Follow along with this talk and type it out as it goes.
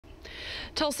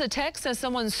Tulsa Tech says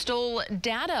someone stole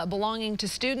data belonging to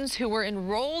students who were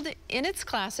enrolled in its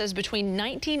classes between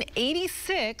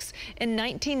 1986 and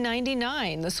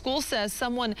 1999. The school says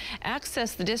someone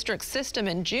accessed the district's system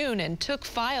in June and took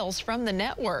files from the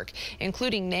network,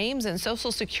 including names and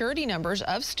social security numbers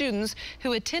of students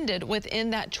who attended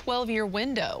within that 12-year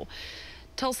window.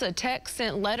 Tulsa Tech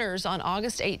sent letters on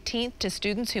August 18th to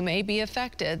students who may be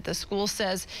affected. The school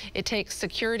says it takes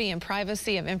security and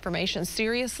privacy of information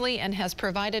seriously and has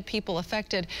provided people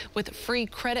affected with free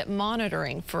credit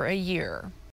monitoring for a year.